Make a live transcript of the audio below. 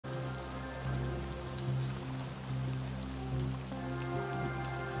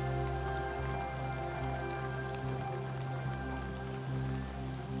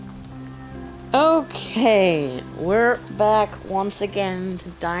Okay, we're back once again to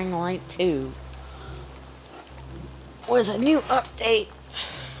Dying Light 2 with a new update,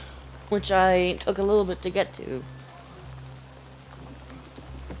 which I took a little bit to get to.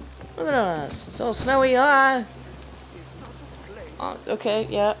 Look at us, it's all snowy. Okay,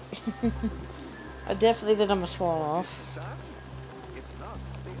 yeah. I definitely did almost fall off.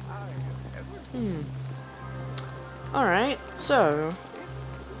 Alright, so,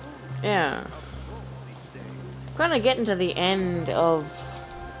 yeah. I'm kind of getting to the end of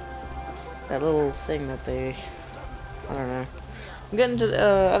that little thing that they, I don't know. I'm getting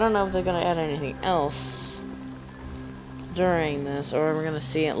to, I don't know if they're gonna add anything else during this, or we're gonna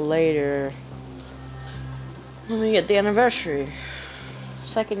see it later when we get the anniversary.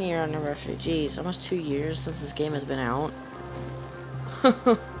 Second year anniversary. Jeez, almost 2 years since this game has been out.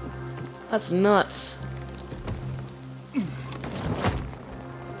 That's nuts.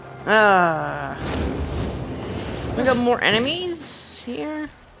 We got more enemies here.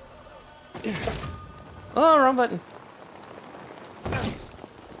 Oh, wrong button.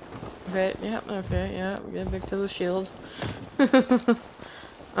 Okay, yeah, okay, yeah, we get back to the shield.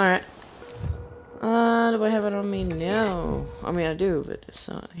 Alright. Do I have it on me? No. I mean, I do, but it's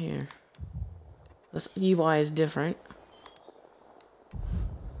not here. This UI is different.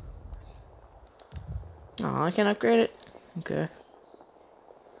 Oh, I can upgrade it? Okay.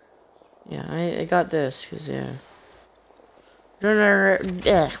 Yeah, I got this, because, yeah.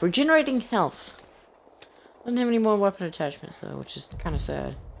 Regenerating health. Doesn't have any more weapon attachments, though, which is kind of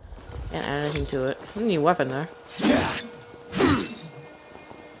sad. Can't add anything to it. I need a weapon, though.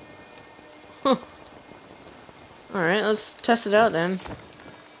 Huh. Alright, let's test it out, then.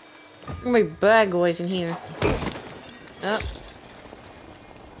 There's gonna be bad boys in here. Yep.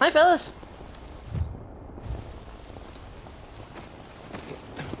 Hi, fellas!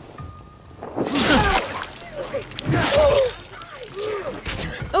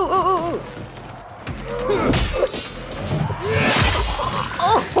 Oh!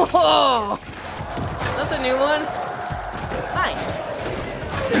 That's a new one. Hi.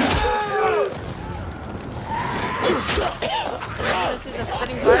 You see the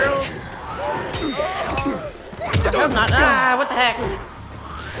spitting virals? I hope not. Ah, what the heck?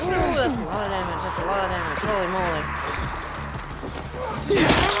 Ooh, that's a lot of damage. That's a lot of damage. Holy moly.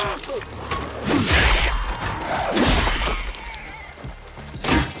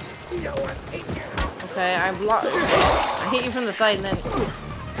 Okay, I hit you from the side and then...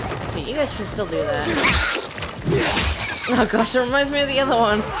 Okay, you guys can still do that. Oh gosh, it reminds me of the other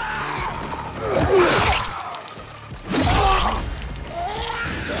one.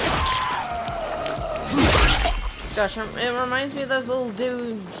 Gosh, it reminds me of those little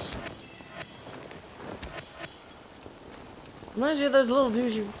dudes. Reminds me of those little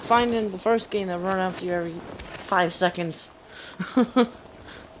dudes you find in the first game that run after you every 5 seconds.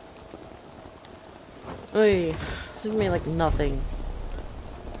 Oy, this is me like nothing.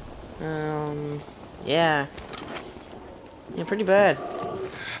 Yeah. Yeah, pretty bad.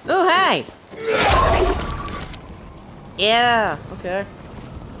 Oh, hey! Yeah, okay.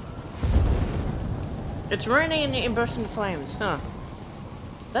 It's raining and you burst into flames, huh?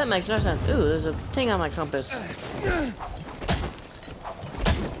 That makes no sense. Ooh, there's a thing on my compass.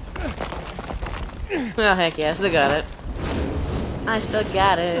 Oh, heck yeah, I still got it. I still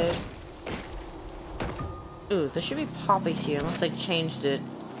got it. Ooh, there should be poppies here, unless they changed it.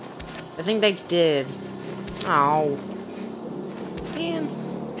 I think they did. Oh. Man.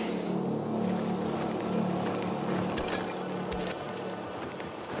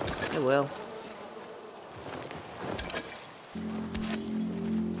 It will.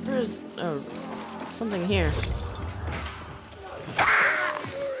 There's, oh, something here.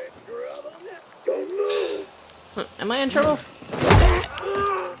 Am I in trouble?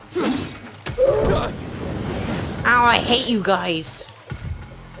 Ow, I hate you guys.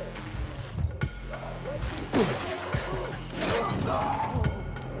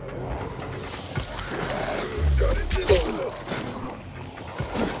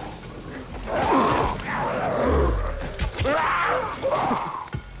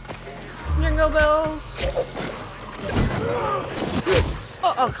 Jingle bells.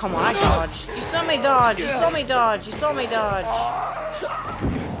 Oh, come on, I dodged. You saw me dodge. You saw me dodge. You saw me dodge.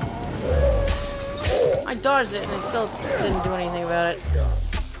 I dodged it and it still didn't do anything about it.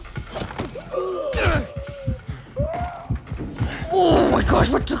 Oh my gosh,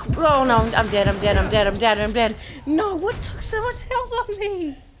 what took... Oh no, I'm dead, I'm dead, I'm dead, I'm dead, I'm dead. No, what took so much health on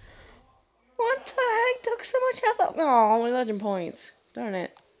me? What the heck took so much health on me? Oh, my legend points. Darn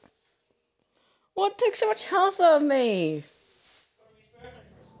it. What took so much health on me?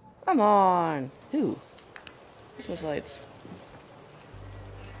 Come on! Ooh. Christmas lights.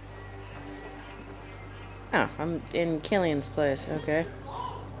 Oh, I'm in Killian's place. Okay.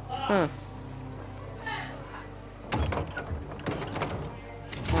 Huh.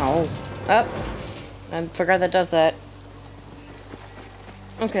 Oh. Up. I forgot that does that.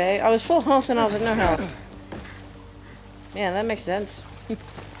 Okay, I was full health and I was at no health. Yeah, that makes sense.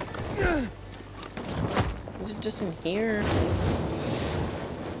 Is it just in here?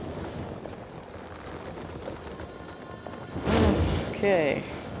 Okay.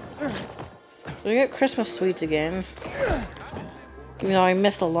 So we got Christmas sweets again. Even though I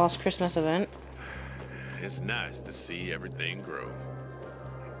missed the Lost Christmas event. It's nice to see everything grow.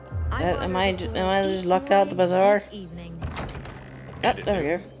 Am I just locked out the bazaar? Yep, there we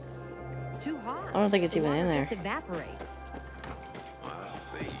go. Too hot. I don't think it's even in there. Just evaporates. I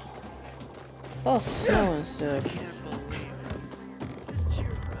see. It's all snow and stuff.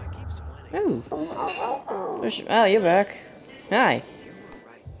 Ooh. Oh, you're back. Hi.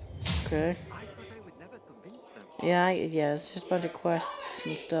 Okay. Yeah, it's just a bunch of quests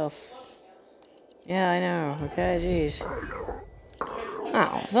and stuff. Yeah, I know. Okay, jeez.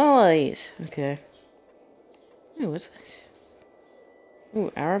 Oh, it's all of these. Okay. Ooh, what's this?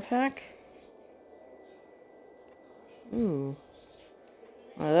 Ooh, arrow pack? Ooh.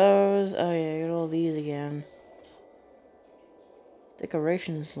 One of those. Oh yeah, I got all these again.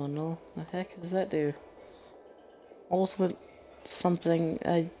 Decorations bundle. The heck does that do? Ultimate something.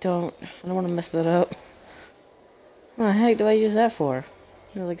 I don't want to mess that up. What the heck do I use that for?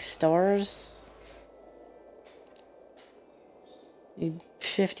 Like stars? Need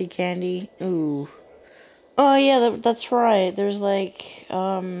 50 candy. Ooh. Oh yeah, that's right. There's like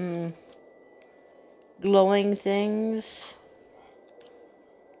glowing things.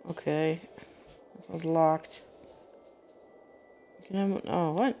 Okay. That was locked. Can I,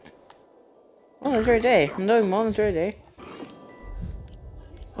 oh, what? Oh, that's right day. I'm doing more than 3 day.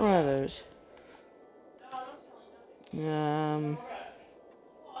 What are those?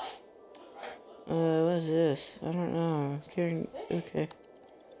 What is this? I don't know. Okay.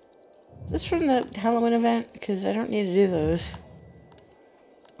 Is this from the Halloween event? Because I don't need to do those.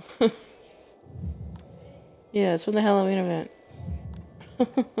 Yeah, it's from the Halloween event.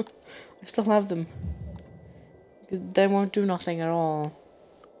 I still have them. They won't do nothing at all.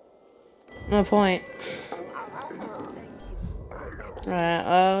 No point.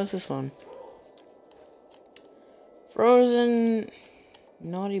 Right, what's this one? Frozen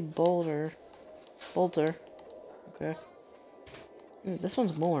Naughty Bolter. Okay. Ooh, this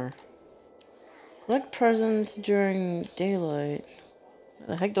one's more. Collect presents during daylight. Where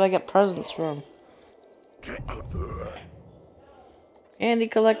the heck do I get presents from? Candy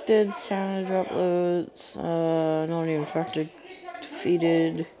collected, Santa drop loads, not even infected,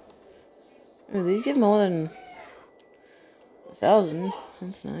 defeated. Ooh, these get more than 1,000.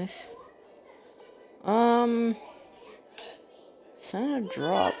 That's nice. Santa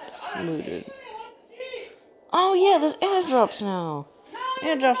drops looted. Oh yeah, there's airdrops now.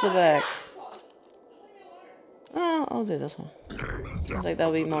 Airdrops are back. Oh, I'll do this one. Seems like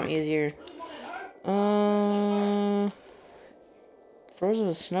that'll be more easier. Frozen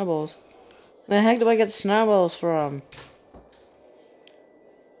with snowballs. Where the heck do I get snowballs from?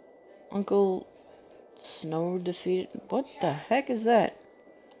 Uncle Snow defeated. What the heck is that?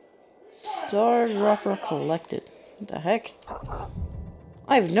 Star Dropper collected. What the heck?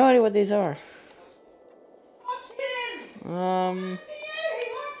 I have no idea what these are.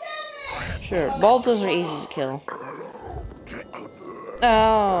 Sure. Bolters are easy to kill.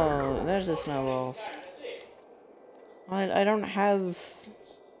 Oh, there's the snowballs. I don't have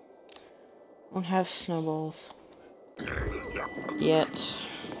snowballs yet.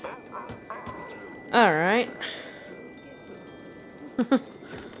 All right.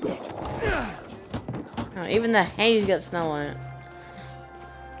 Oh, even the hay's got snow on it.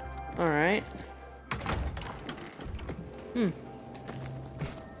 All right.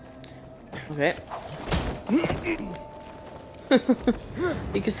 Okay.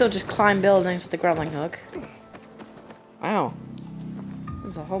 You can still just climb buildings with the grappling hook. Wow.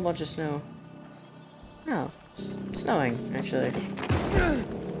 There's a whole bunch of snow. Oh, snowing, actually.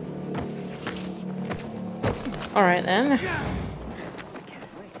 Alright then.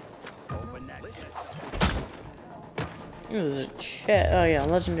 Ooh, there's a chat. Oh yeah,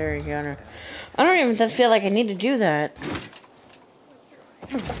 legendary encounter. I don't even feel like I need to do that.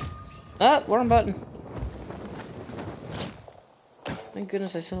 Oh, wrong button. Thank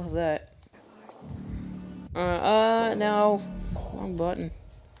goodness I still have that. No. Wrong button.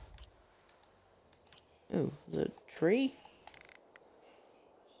 Ooh, is it a tree?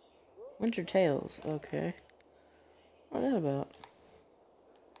 Winter Tales, okay. What's that about?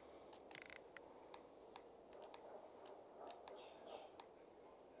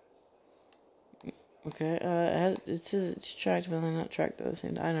 Okay, it says it's tracked, but they're not tracked at the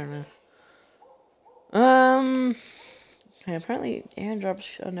same time. I don't know. Okay, apparently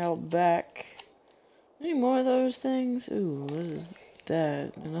airdrops are now back. Any more of those things? Ooh, what is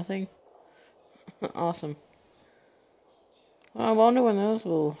that? Nothing? Awesome. Well, I wonder when those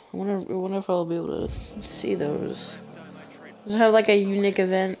will... I wonder if I'll be able to see those. Does it have like a unique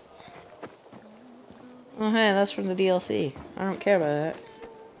event? Oh hey, that's from the DLC. I don't care about that.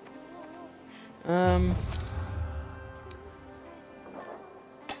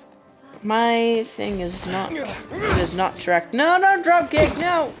 My thing is not... It is not tracked. No, no, dropkick,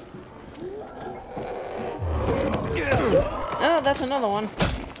 no! Oh, that's another one.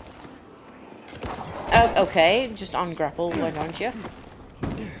 Oh, okay, just ungrapple, why don't you?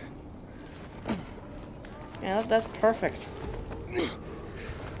 Yeah, that's perfect.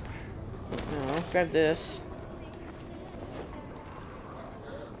 Oh, grab this.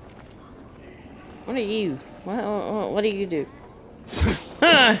 What are you? What do you do?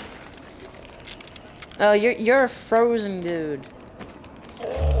 Oh, you're a frozen dude.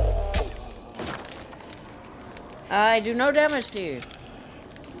 I do no damage to you.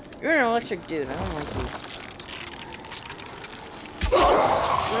 You're an electric dude. I don't like you.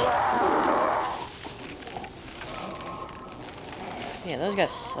 Yeah, those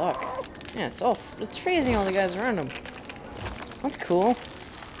guys suck. Yeah, it's freezing all the guys around them. That's cool.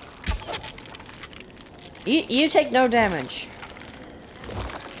 You take no damage.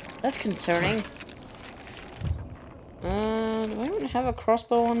 That's concerning. Do I even have a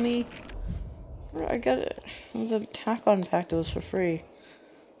crossbow on me? I got it. It was a tack-on pack that was for free.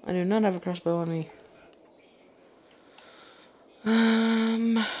 I do not have a crossbow on me.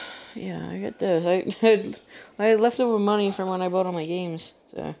 Yeah, I got this. I had leftover money from when I bought all my games,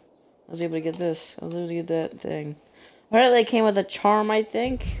 so I was able to get this. I was able to get that thing. Apparently it came with a charm, I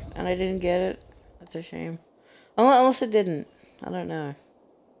think, and I didn't get it. That's a shame. Unless it didn't. I don't know.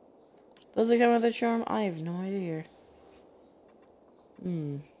 Does it come with a charm? I have no idea. I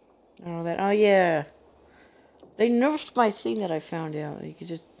don't know that. Oh yeah. They nerfed my thing that I found out. You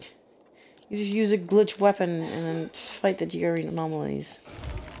just use a glitch weapon and then fight the gearing anomalies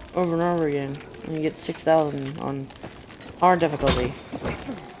over and over again, and you get 6,000 on hard difficulty.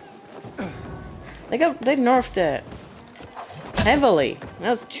 They nerfed it heavily. That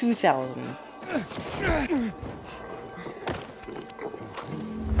was 2,000.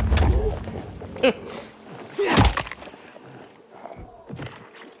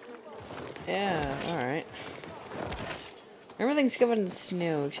 Yeah, alright. Everything's covered in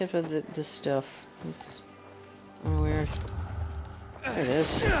snow except for this stuff. It's weird. There it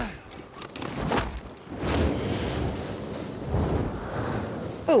is.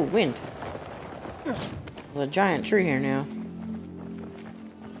 Oh, wind. There's a giant tree here now.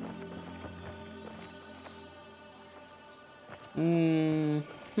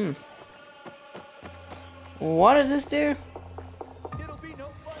 What does this do?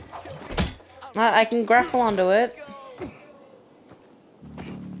 I can grapple onto it.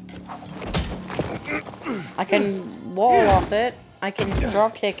 I can wall off it. I can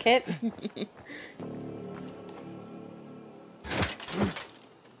drop kick it.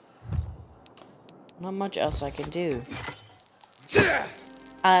 Not much else I can do.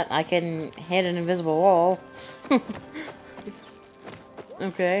 I can hit an invisible wall.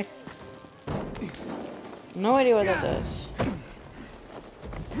 Okay. No idea what that does.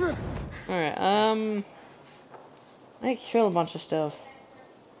 Alright, I kill a bunch of stuff.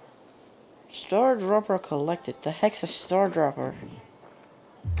 Star Dropper collected. The heck's a Star Dropper?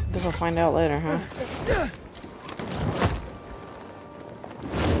 Guess I'll find out later, huh?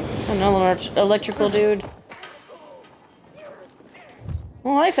 Another electrical dude.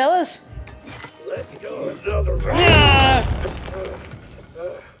 Well, hi, fellas. Let's go another round.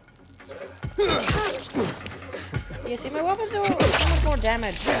 You see, my weapons do so much more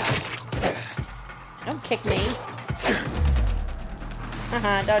damage. Don't kick me.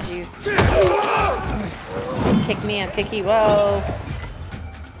 Haha, dodge you. Kick me, I'll kick you. Whoa.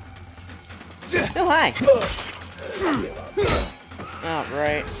 Oh, hi. Oh,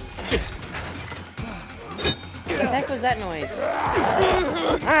 right. What the heck was that noise?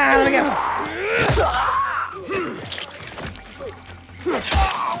 Ah, let me go.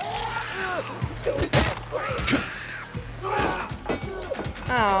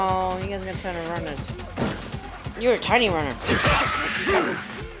 Oh, you guys are gonna turn and run this. You're a tiny runner.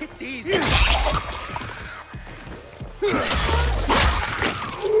 It's easy.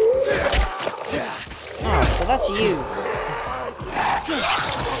 that's you.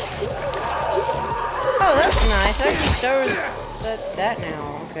 Oh, that's nice. It actually shows that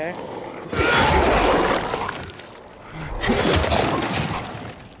now. Okay.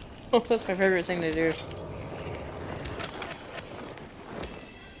 Oh, that's my favorite thing to do.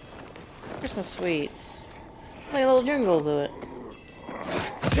 Christmas sweets. Like a little jingle to it.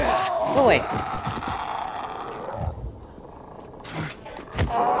 Oh wait.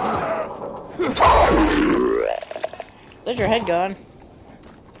 There's your head gone.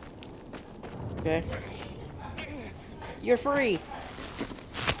 Okay. You're free.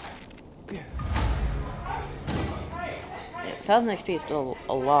 Yeah, 1000 XP is still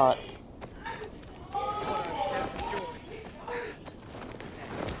a lot.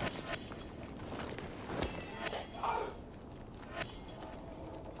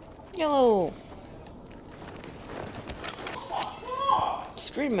 Yellow.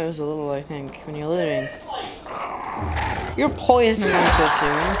 Screen moves a little, I think, when you're looting. You're poisoning them so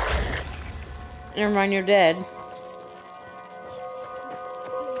soon. Never mind, you're dead.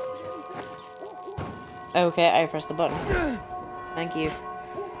 Okay, I pressed the button. Thank you.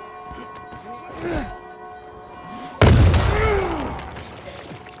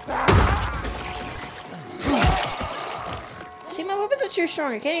 See, my weapons are too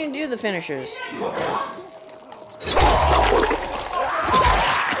strong. I can't even do the finishers.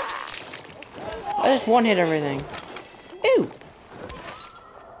 I just one-hit everything. Ew!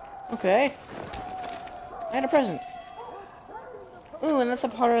 Okay. I had a present. Ooh, and that's a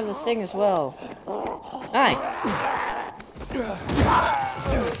part of the thing as well. Hi.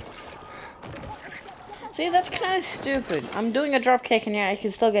 See, that's kind of stupid. I'm doing a drop kick and yeah, I can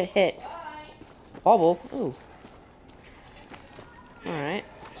still get hit. Bobble. Ooh. Alright.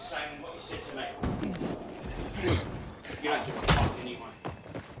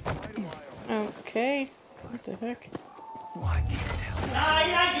 Okay. What the heck?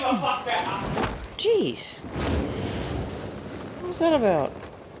 Jeez. What was that about?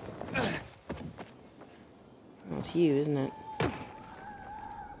 That's you, isn't it?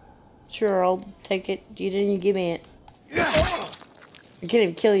 Sure, I'll take it. You didn't give me it. I can't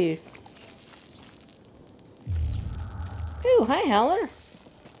even kill you. Ooh, hi, Howler.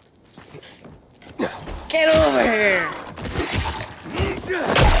 Get over here!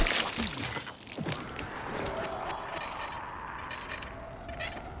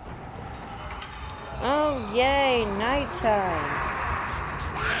 Oh, yay, nighttime.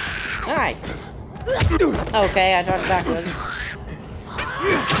 Hi. Okay, I dodged backwards.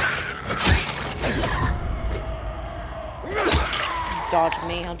 Dodge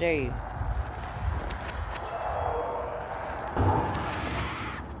me, how dare you?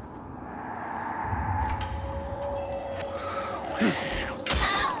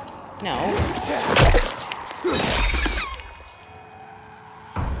 No.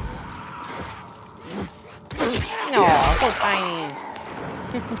 No, so tiny.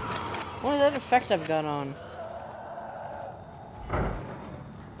 What is that effect I've got on?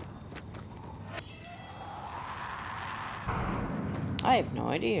 I have no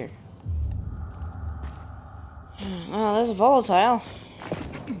idea. Oh, there's a volatile.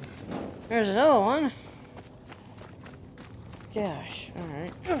 There's another one. Gosh,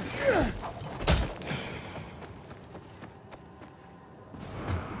 alright.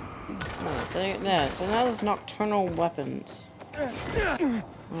 Oh, so now there's nocturnal weapons.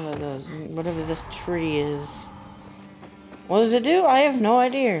 What are those? Whatever this tree is. What does it do? I have no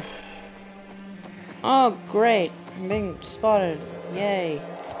idea. Oh, great. I'm being spotted. Yay.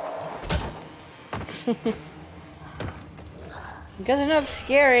 Because it's not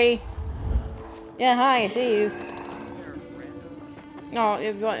scary. Yeah, hi, I see you. Oh,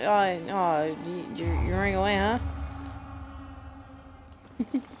 you're running away, huh?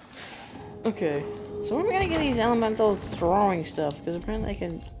 Okay. So where am I gonna get these elemental throwing stuff? Because apparently I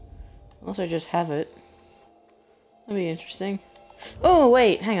can also just have it. That'd be interesting. Oh,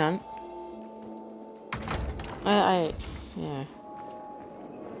 wait, hang on. Yeah.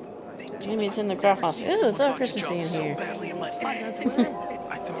 Maybe it's in the craft house. Ooh, it's so Christmassy in here.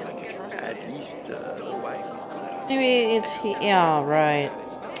 Maybe it's yeah, right.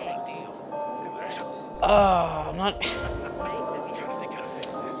 Oh, I'm not.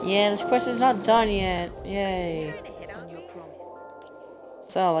 Yeah, this quest is not done yet. Yay.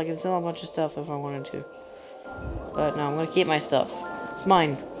 So, I can sell a bunch of stuff if I wanted to. But no, I'm gonna keep my stuff. It's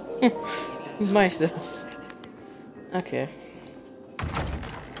mine. It's my stuff. Okay.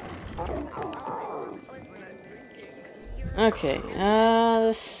 Okay,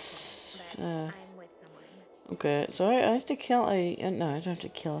 this... okay, so I have to kill a... no, I don't have to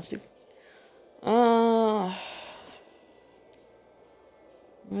kill, I have to...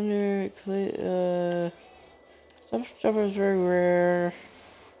 Wonder, Stopper is very rare.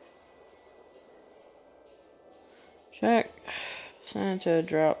 Check. Santa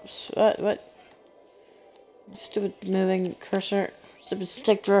drops. What? Stupid moving cursor. Stupid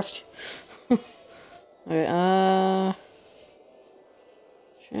stick drift. Okay,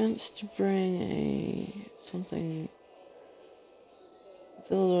 chance to bring something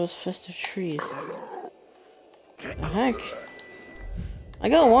filled with festive trees. What the heck? I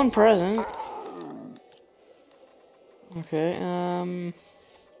got one present. Okay, I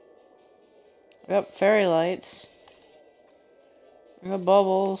got fairy lights. I got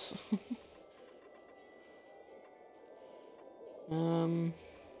bubbles. Oh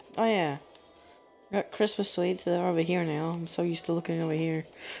yeah. I got Christmas sweets, they're over here now. I'm so used to looking over here.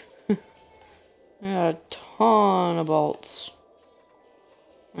 I got a ton of bolts.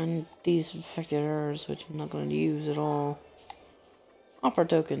 And these infected errors, which I'm not going to use at all. Opera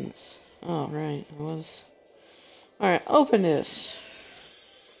tokens. Oh, right, I was... Alright, open this.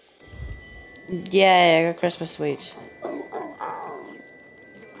 Yeah, I got Christmas sweets.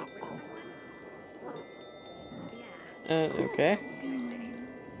 Okay.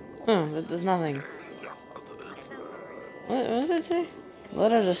 Huh, that does nothing. What does it say?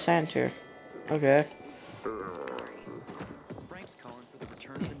 Letter to Santa. Okay. Frank's calling for the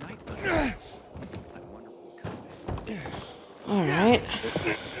return of the night light. Alright.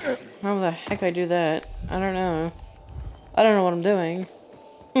 How the heck I do that? I don't know. I don't know what I'm doing.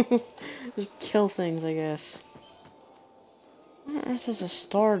 Just kill things, I guess. What on earth is a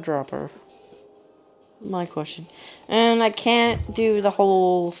star dropper? My question. And I can't do the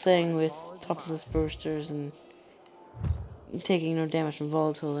whole thing with toughness boosters and taking no damage from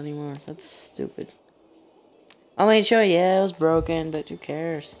volatile anymore. That's stupid. I made sure, yeah, it was broken, but who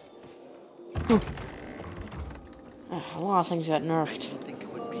cares? A lot of things got nerfed. Think it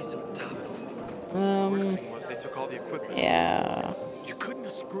would be so tough. They took all the equipment. Yeah. You couldn't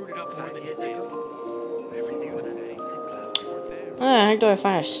have screwed it up more than you did. How the heck do I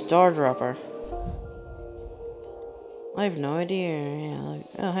find a star dropper? I have no idea. Yeah, like,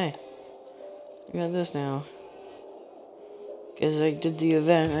 oh hey. I got this now. Because I did the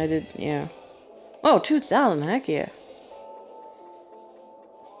event, I did, yeah. Oh, 2,000, heck yeah.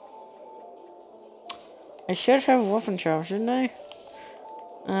 I should have a weapon charm, shouldn't I?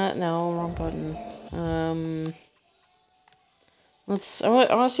 No, wrong button. I want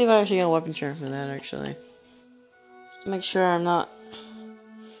to see if I actually get a weapon charm for that, actually. Just to make sure I'm not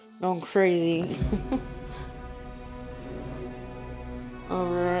going crazy.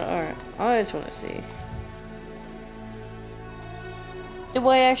 Alright. I just want to see. Do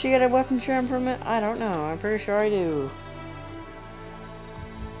I actually get a weapon charm from it? I don't know. I'm pretty sure I do.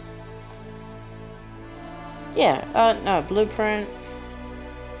 Yeah, no, blueprint.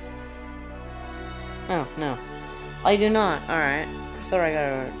 Oh, no. I do not. Alright. I thought I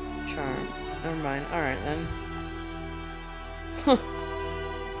got a charm. Never mind. Alright, then.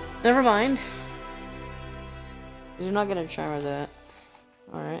 Never mind. I do not get a charm of that.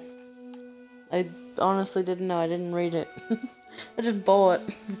 Alright. I honestly didn't know. I didn't read it. I just bought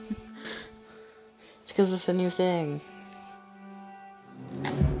it. It's because it's a new thing.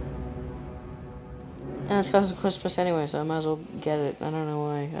 And it's because of Christmas anyway, so I might as well get it. I don't know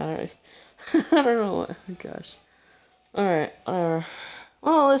why. I don't know why. Oh, gosh. Alright, whatever.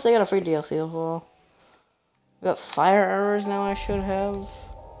 Well, at least I got a free DLC as well. I got fire arrows now I should have.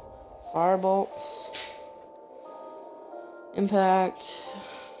 Fire bolts. Impact.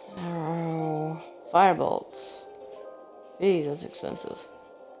 Arrow. Fire bolts. Jeez, that's expensive.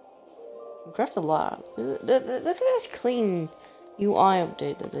 I craft a lot. That's a nice clean UI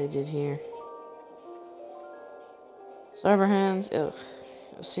update that they did here. Cyber hands. Ugh.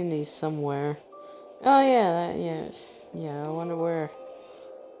 I've seen these somewhere. Oh yeah, yeah. I wonder where.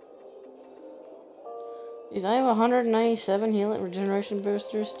 Jeez, I have 197 healing regeneration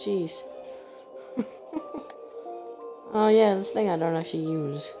boosters. Jeez. Oh yeah, this thing I don't actually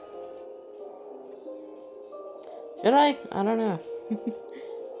use. Should I? I don't know.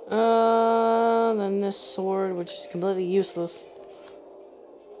 Then this sword, which is completely useless.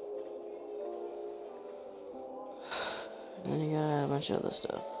 And then you got a bunch of other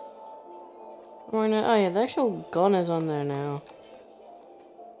stuff. Oh yeah, the actual gun is on there now.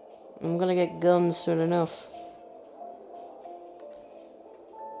 I'm gonna get guns soon enough.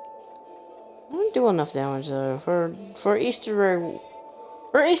 I don't do enough damage though. For Easter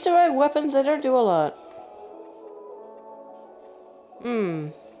egg weapons, they don't do a lot.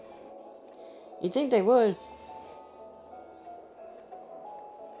 You'd think they would.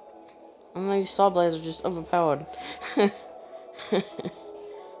 And these saw blades are just overpowered.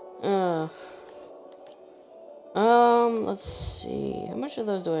 Uh. Let's see. How much of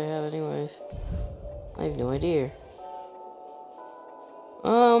those do I have anyways? I have no idea.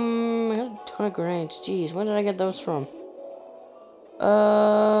 I got a ton of grenades. Jeez, where did I get those from?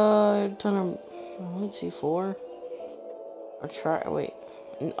 A ton of... let's see, 4? Wait.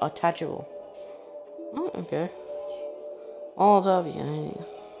 Attachable. Oh, okay. All of you.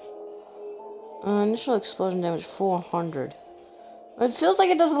 Initial explosion damage 400. It feels like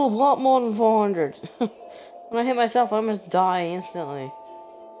it does a lot more than 400. When I hit myself, I almost die instantly.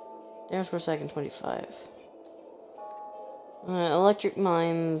 Damage per second, 25. Electric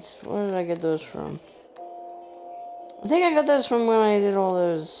mines. Where did I get those from? I think I got those from when I did all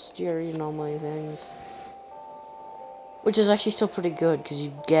those GRE anomaly things. Which is actually still pretty good, because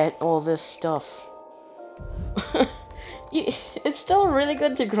you get all this stuff. It's still really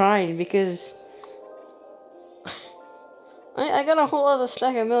good to grind, because... I got a whole other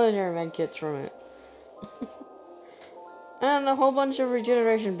stack of military medkits from it. And a whole bunch of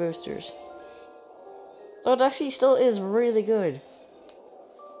regeneration boosters. So it actually still is really good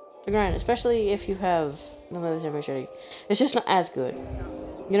to grind, especially if you have the military machete. It's just not as good.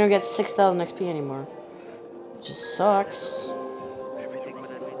 You don't get 6,000 XP anymore. Which just sucks. Everything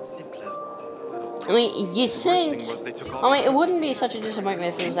would have been simpler. I mean, you think... I mean, it wouldn't be such a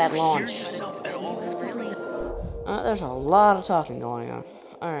disappointment if it was at launch. There's a lot of talking going on.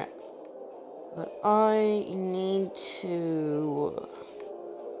 Alright. But I need to...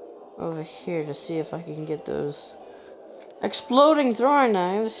 over here to see if I can get those exploding throwing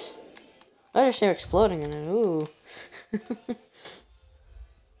knives. I just hear exploding in it. Ooh.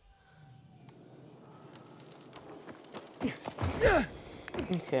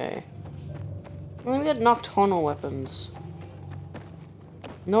 Okay. Let me get nocturnal weapons.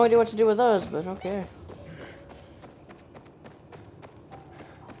 No idea what to do with those, but okay.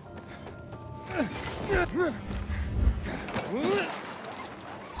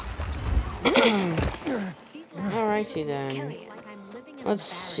 Alrighty then. Let's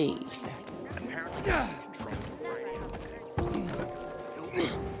see.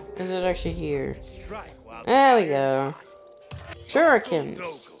 Is it actually here? There we go.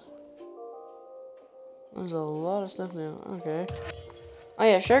 Shurikens. There's a lot of stuff now. Okay. Oh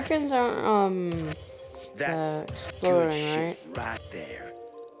yeah, shurikens are exploding, right? Right there.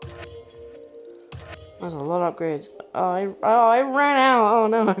 There's a lot of upgrades. I ran out. Oh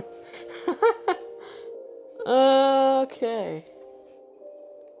no. Okay.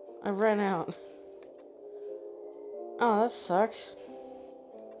 I ran out. Oh, that sucks.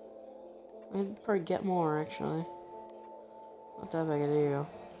 I'd probably get more, actually. Not that big a deal.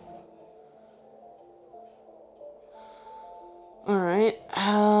 Alright,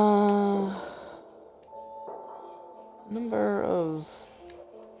 number of...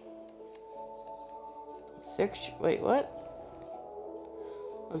 Wait, what?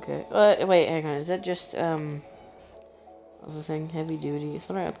 Okay, wait, hang on, is that just, what's the thing? Heavy duty. I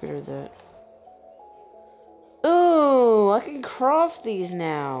thought I upgraded that. Ooh, I can craft these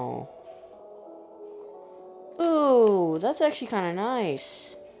now. Ooh, that's actually kind of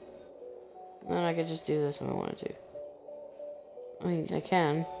nice. And then I could just do this if I wanted to. I mean, I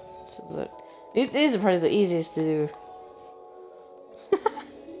can. So that these are probably the easiest to do.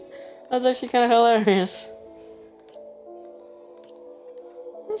 That's actually kind of hilarious.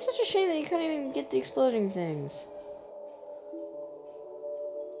 It's such a shame that you couldn't even get the exploding things.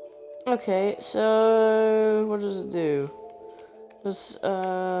 Okay, so what does it do? Just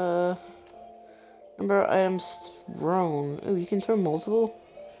number of items thrown. Ooh, you can throw multiple.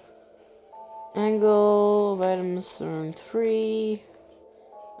 Angle of items thrown 3.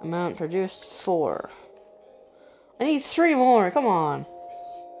 Amount produced 4. I need 3 more. Come on.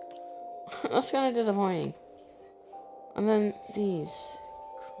 That's kind of disappointing. And then these.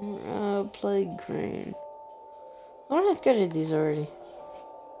 Plague crane. I don't have good at these already.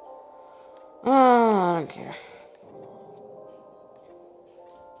 I don't care.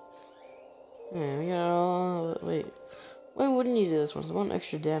 Yeah, we got all... Wait. Why wouldn't you do this one? I want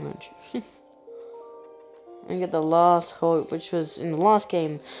extra damage. And get the Lost Hope, which was, in the last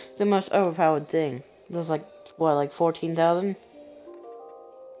game, the most overpowered thing. It was like, what, like 14,000?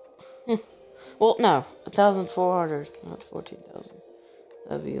 Well, no. 1,400. Not 14,000.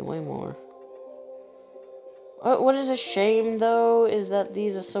 That'd be way more. What is a shame, though, is that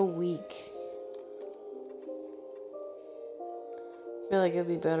these are so weak. I feel like it'd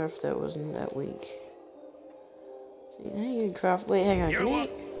be better if that wasn't that weak. See, now you can craft... Wait, hang on. Can you...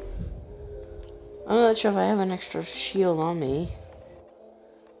 I'm not sure if I have an extra shield on me.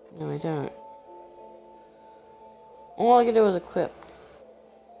 No, I don't. All I can do is equip.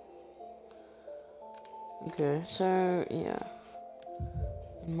 Okay, so yeah.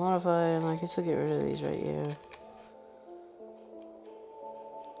 Modify, and I can still get rid of these, right? Yeah.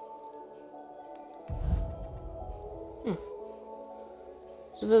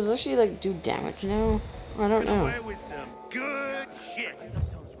 So does this actually like do damage now? I don't know. Away with some good shit.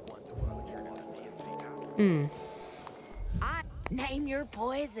 Hmm. I name your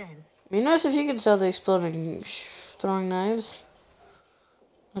poison. It'd be nice if you could sell the exploding throwing knives.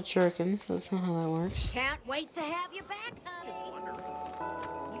 Not shurikens. That's not how that works. Can't wait to have you back, honey.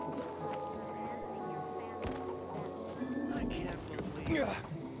 I can't believe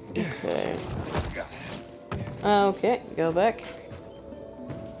Okay. Okay, go back.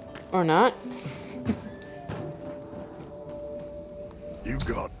 Or not. You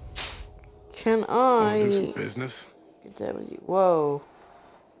got Can wanna do some I business? get that with you? Whoa.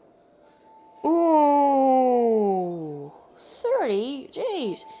 Ooh. 30?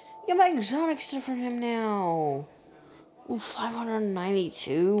 Jeez. You can buy exotic stuff from him now. Ooh,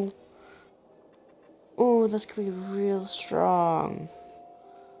 592. Ooh, that's gonna be real strong.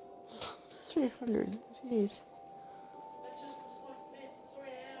 300. Jeez.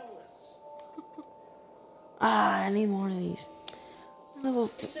 Ah, I need more of these. Level.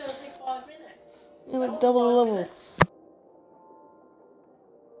 It said it'll take 5 minutes. You like double the level.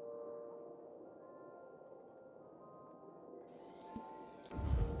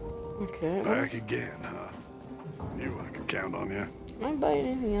 Okay. Back again, huh? Knew I could count on you. Can I buy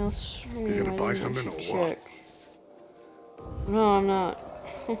anything else? You gonna buy something or what? No, I'm not.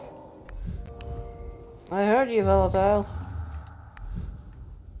 I heard you, volatile.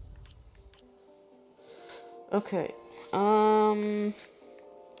 Okay. I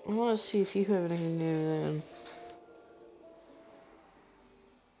want to see if you have anything new then.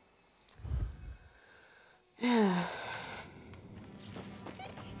 Yeah.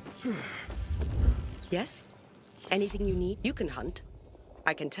 Yes? Anything you need, you can hunt.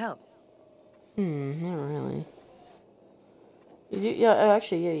 I can tell. Not really. You do, yeah,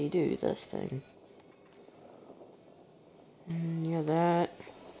 actually, yeah, you do this thing. Yeah, that.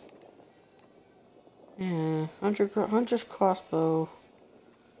 Yeah, hunter's crossbow.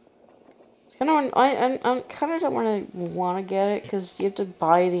 It's kind of I kind of don't want to get it because you have to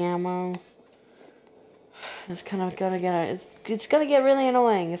buy the ammo. It's kind of gonna get it's gonna get really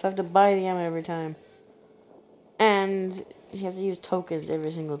annoying if I have to buy the ammo every time, and you have to use tokens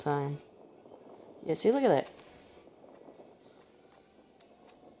every single time. Yeah, see, look at that.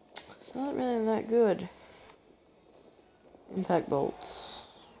 It's not really that good. Impact bolts.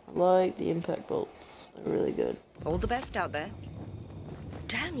 I like the impact bolts. They're really good. All the best out there.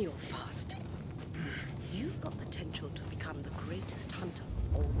 Damn, you're fast. You've got potential to become the greatest hunter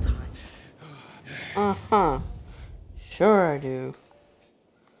of all time. Uh-huh. Sure I do.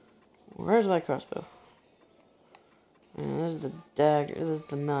 Where's my crossbow? Yeah, there's the dagger. There's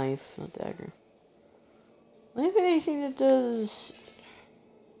the knife, not dagger. Do I have anything that does...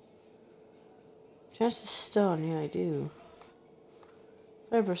 Chance to stun? Yeah, I do.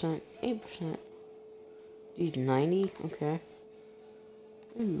 5%. 8%. These 90? Okay.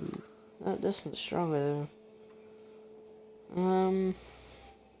 Ooh. This one's stronger though.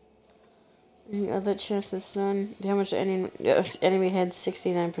 Any other chance to stun? Damage to enemy head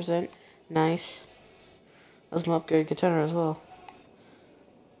 69%. Nice. That's my upgrade katana as well.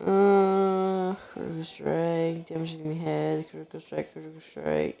 Critical strike, damage to enemy head, critical strike, critical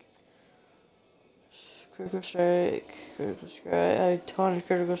strike. Critical strike, critical strike. I have a ton of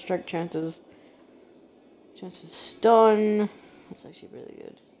critical strike chances. Chance to stun. That's actually really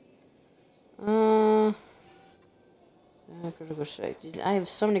good. Critical strike. Jeez, I have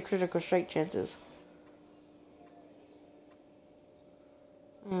so many critical strike chances.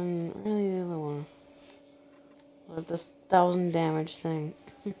 And really the other one. Like this 1,000 damage thing.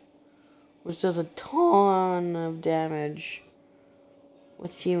 Which does a ton of damage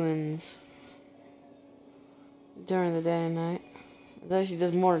with humans during the day and night. It actually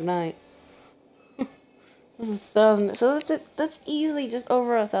does more at night. That's 1,000. So that's it. That's easily just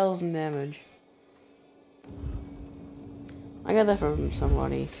over 1,000 damage. I got that from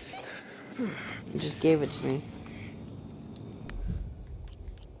somebody. He just gave it to me.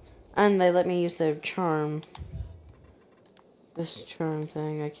 And they let me use their charm. This charm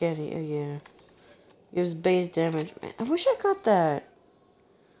thing. I can't yeah. Gives base damage. Man, I wish I got that.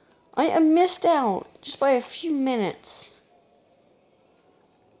 I missed out just by a few minutes.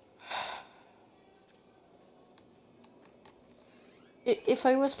 If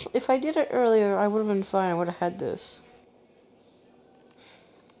I did it earlier, I would have been fine. I would have had this.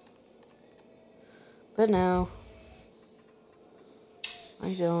 But no,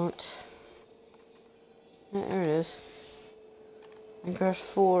 I don't. Yeah, there it is. Minecraft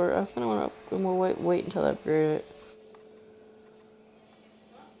 4. I kinda wanna wait until I upgrade it.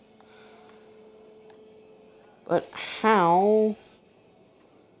 But how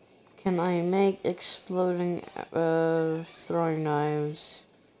can I make exploding throwing knives?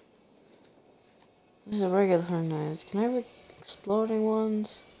 These are regular throwing knives. Can I make exploding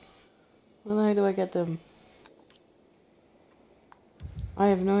ones? Where the heck do I get them? I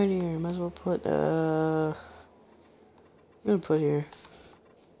have no idea. Might as well put I'm gonna put here.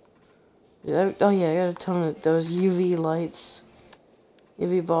 Oh yeah, I got a ton of those UV lights,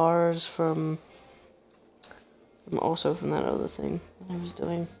 UV bars from also from that other thing I was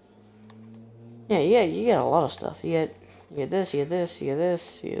doing. Yeah, you get a lot of stuff. You get this, you get this, you get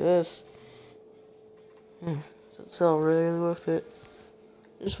this, you get this. Yeah, so it's all really worth it.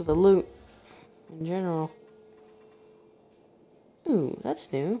 Just with the loot in general. Ooh,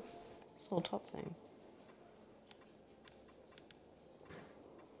 that's new. This little top thing.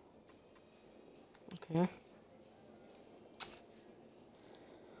 Okay.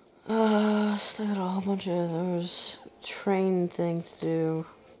 Still got a whole bunch of those train things to do.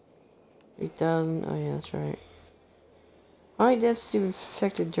 3,000. Oh yeah, that's right. High density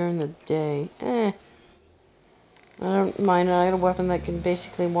affected during the day. I don't mind. I got a weapon that can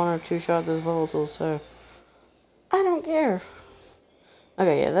basically one or two shot those volatiles, so I don't care.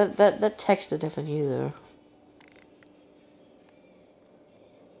 Okay, yeah, that text is definitely you though.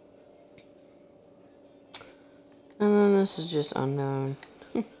 And then this is just unknown.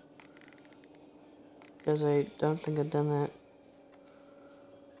 Because I don't think I've done that.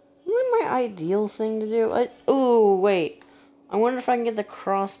 Isn't that my ideal thing to do? Oh, wait. I wonder if I can get the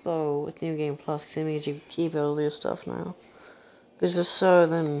crossbow with New Game Plus, because it means you keep all this stuff now. Because if so,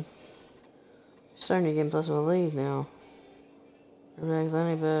 then start New Game Plus with these now. Bags,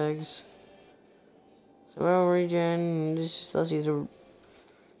 any bags. Survival regen, this just allows you to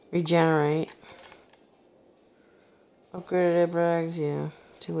regenerate. Upgraded airbags, yeah.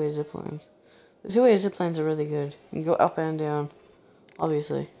 Two-way ziplines. The two-way ziplines are really good. You can go up and down,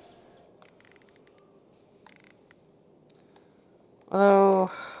 obviously. Although,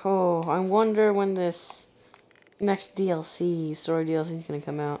 I wonder when this next DLC, story DLC, is going to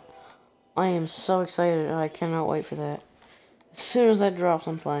come out. I am so excited. I cannot wait for that. As soon as that drops,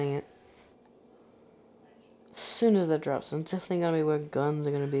 I'm playing it. As soon as that drops, it's definitely going to be where guns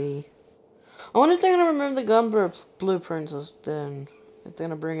are going to be. I wonder if they're going to remember the gun blueprints then. If they're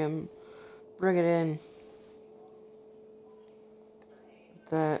going to bring it in.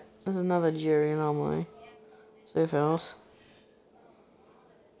 This is another Jerry anomaly. Safe house.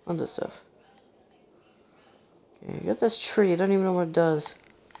 Tons of stuff. Okay, got this tree. I don't even know what it does.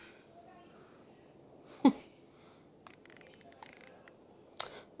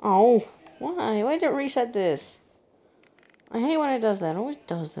 Oh, why? Why did it reset this? I hate when it does that. It always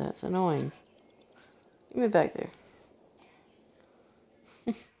does that. It's annoying. Give me back there.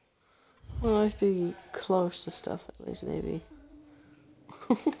 Well, nice be close to stuff, at least, maybe.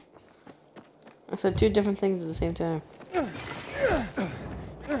 I said two different things at the same time.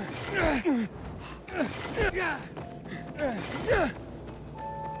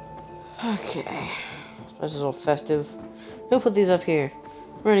 Okay. I suppose it's all festive. Who put these up here?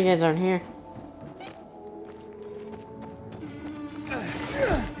 Renegades aren't here.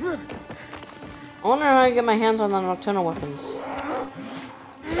 I wonder how I get my hands on the nocturnal weapons.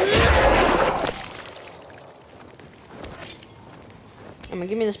 Come on,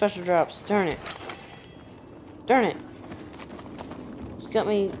 give me the special drops. Darn it. Darn it. It's got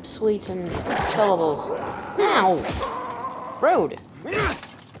me sweets and syllables. Ow! Road!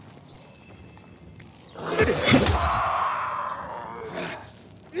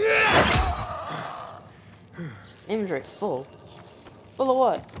 Inventory full. Full of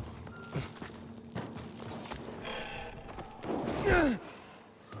what?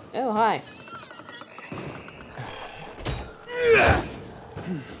 Oh, hi.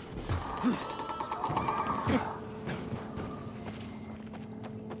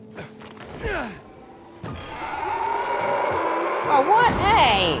 Oh, what?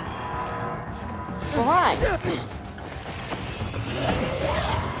 Hey! Oh, hi.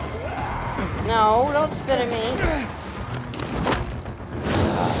 No, don't spit at me.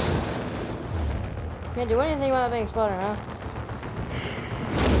 Can't do anything without being spotted, huh?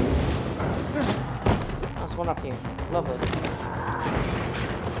 There's one up here. Lovely.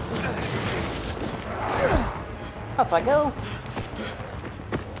 Up I go.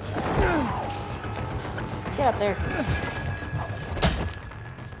 Get up there.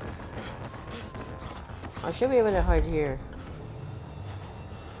 I should be able to hide here.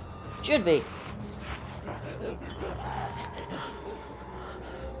 Should be.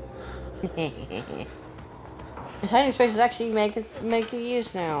 His hiding spaces actually make a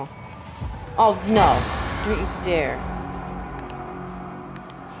use now. Oh no! Don't you dare!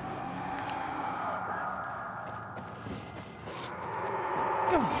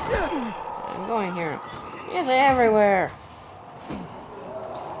 I'm going here. It's everywhere.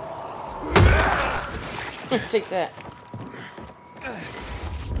 Take that.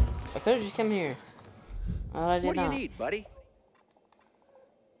 I could have just come here. But I did What do you not. need, buddy?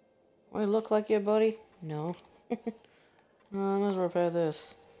 Do I look like your buddy? No. I might as well repair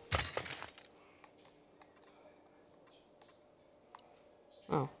this.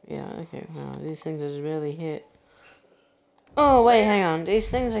 Oh, yeah, okay. Wow, these things are really hit. Oh, wait, hang on. These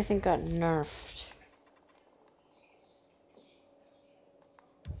things I think got nerfed.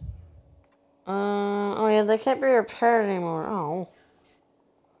 Oh yeah, they can't be repaired anymore. Oh.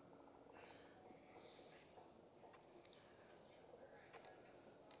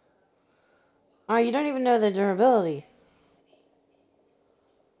 Oh, you don't even know their durability.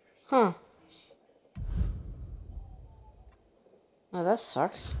 Huh. Oh, that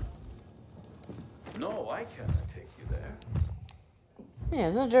sucks. No, I cannot take you there. Yeah,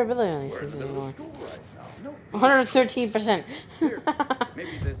 there's no durability on these We're in things the middle anymore. of school right now. No. 113%. Here,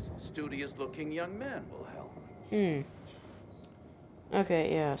 maybe this studious-looking young man will help. Hmm.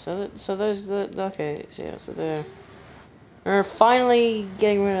 Okay, yeah. So there's the okay. So yeah. So they're finally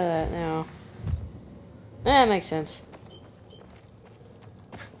getting rid of that now. That makes sense.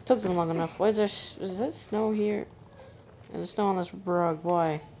 Took them long enough. Why is there snow here? There's snow on this rug.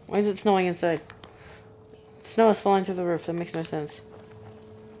 Why? Why is it snowing inside? Snow is falling through the roof. That makes no sense.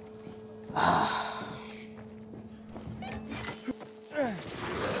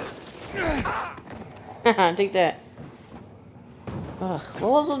 Take that. Ugh.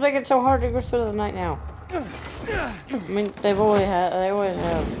 Well, this is making it so hard to go through the night now. I mean, they always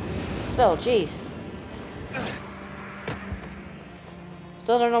have. Still, jeez.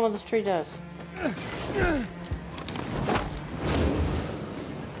 Still don't know what this tree does. Killing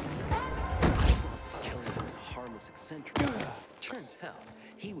was a harmless eccentric. Turns out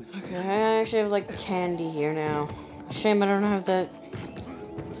he was. Okay, I actually have like candy here now. Shame I don't have that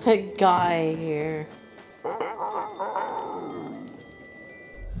guy here.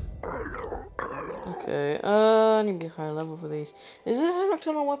 Okay, I need to be higher level for these. Is this a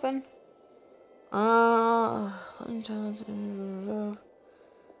nocturnal weapon? Oh,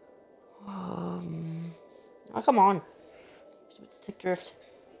 come on. Stupid stick drift.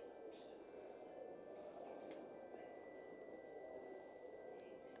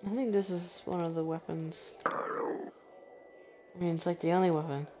 I think this is one of the weapons. I mean, it's like the only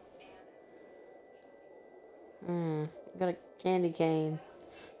weapon. Got a candy cane.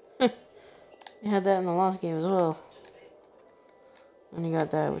 You had that in the last game as well. And you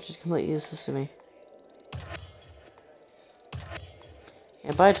got that, which is completely useless to me.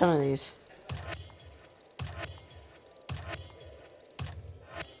 Yeah, buy a ton of these.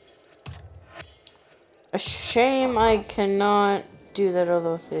 A shame I cannot do that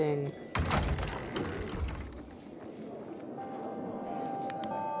other thing.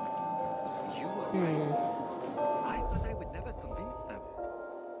 You were right. I thought I would never convince them.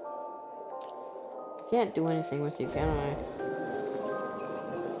 Can't do anything with you, can I?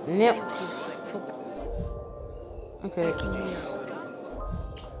 Nope. Okay.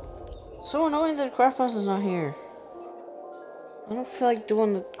 So annoying that Craft House is not here. I don't feel like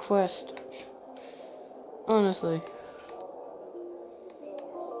doing the quest. Honestly.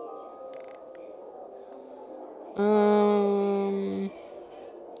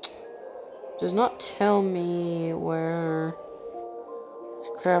 Does not tell me where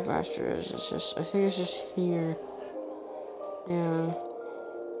Craftmaster is. It's just, I think it's just here. Yeah.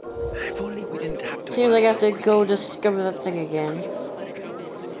 If only we didn't have to. Seems like I have to go discover that thing again.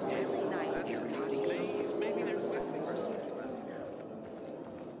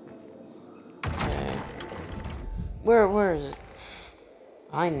 Okay. Where is it?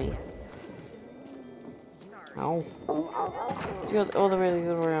 Behind me. Oh. Go all the way to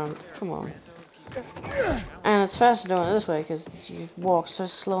go around. Come on. And it's faster doing it this way because you walk so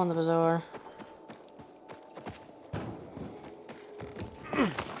slow in the bazaar.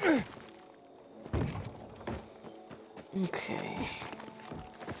 Okay.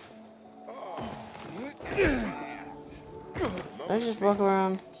 Did I just walk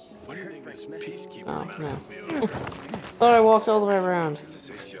around? What do you think this peacekeeper Oh, mountain no. will be over? Thought I walked all the way around. This is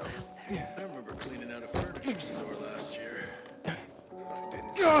his job. I remember cleaning out a furniture store last year. I didn't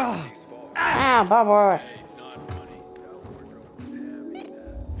see these falls. Ah, bye bye. Hey, not money.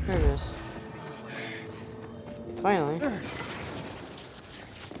 There it is. Finally.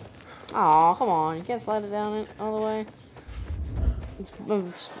 Aw, come on. You can't slide it down it all the way.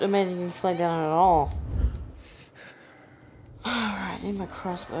 It's amazing you can slide down it at all. Alright, need my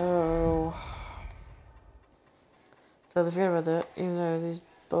crossbow. Totally forget about that. Even though these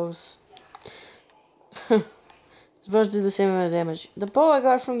bows... These bows do the same amount of damage. The bow I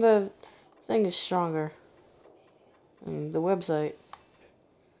got from the thing is stronger. And the website.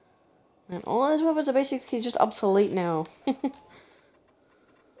 And all these weapons are basically just obsolete now.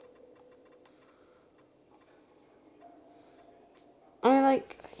 I mean,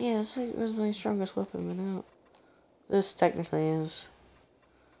 like, yeah, this was my strongest weapon, but now this technically is.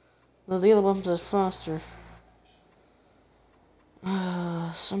 Though the other weapons are faster.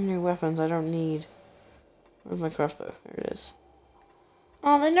 So many weapons I don't need. Where's my crossbow? There it is.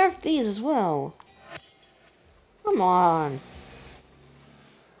 Oh, they nerfed these as well. Come on.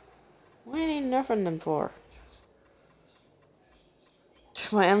 What do you need nerfing them for?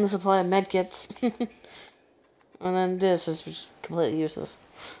 My endless supply of medkits. And then this is just completely useless.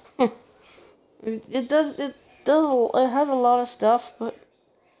 it has a lot of stuff, but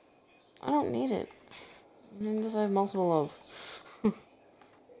I don't need it. I mean, this I have multiple of.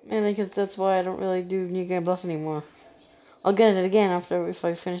 Mainly because that's why I don't really do New Game Plus anymore. I'll get it again if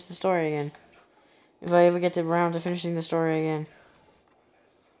I finish the story again. If I ever get around to finishing the story again.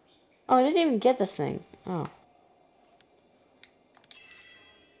 Oh, I didn't even get this thing. Oh.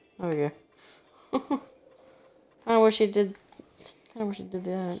 There we go. I wish it did. Kinda wish it did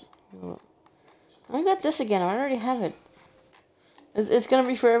that. I got this again. I already have it. It's gonna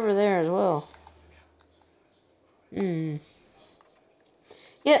be forever there as well.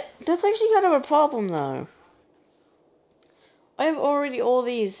 Yeah, that's actually kind of a problem though. I have already all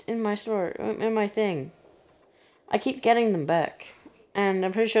these in my store, in my thing. I keep getting them back. And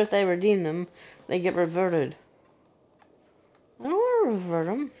I'm pretty sure if they redeem them, they get reverted. I don't want to revert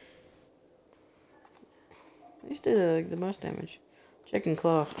them. These do the most damage. Chicken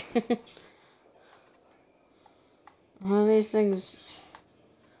claw. One of these things...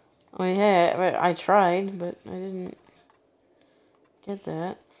 I mean, yeah, I tried, but I didn't get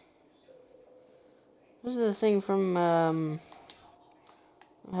that. This is the thing from,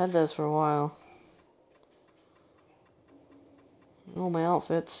 I had this for a while. All my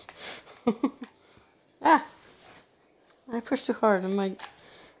outfits. Ah! I pushed too hard and my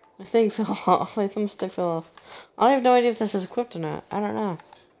thing fell off. My thumbstick fell off. I have no idea if this is equipped or not. I don't know.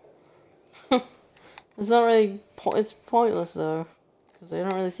 It's not really... It's pointless though. Because I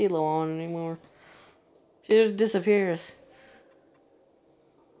don't really see Luan anymore. She just disappears.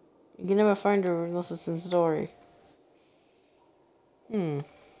 You can never find her unless it's in story. There's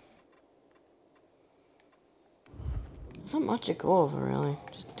not much to go over, really.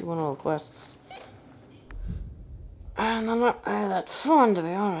 Just doing all the quests. And I'm not that fun, to be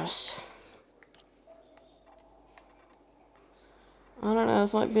honest. I don't know,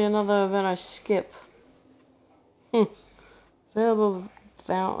 this might be another event I skip. Available...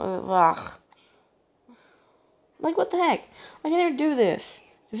 Like, what the heck? I can never do this.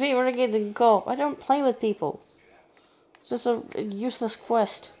 Defeat renegades and co-op. I don't play with people. It's just a useless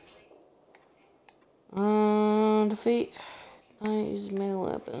quest. Defeat. I use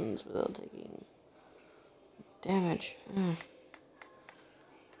melee weapons without taking damage.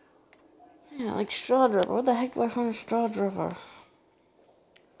 Yeah, like Straw Dropper. Where the heck do I find a Straw Dropper?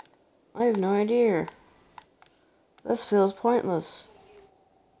 I have no idea. This feels pointless.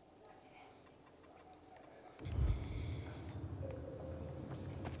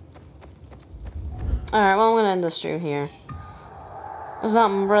 Alright, well, I'm gonna end the stream here. There's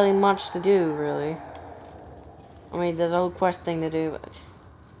not really much to do, really. I mean, there's a whole quest thing to do, but...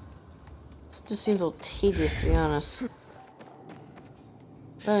 It just seems a little tedious, to be honest.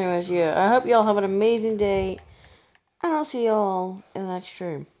 But anyways, yeah, I hope y'all have an amazing day. And I'll see y'all in the next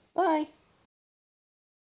stream. Bye!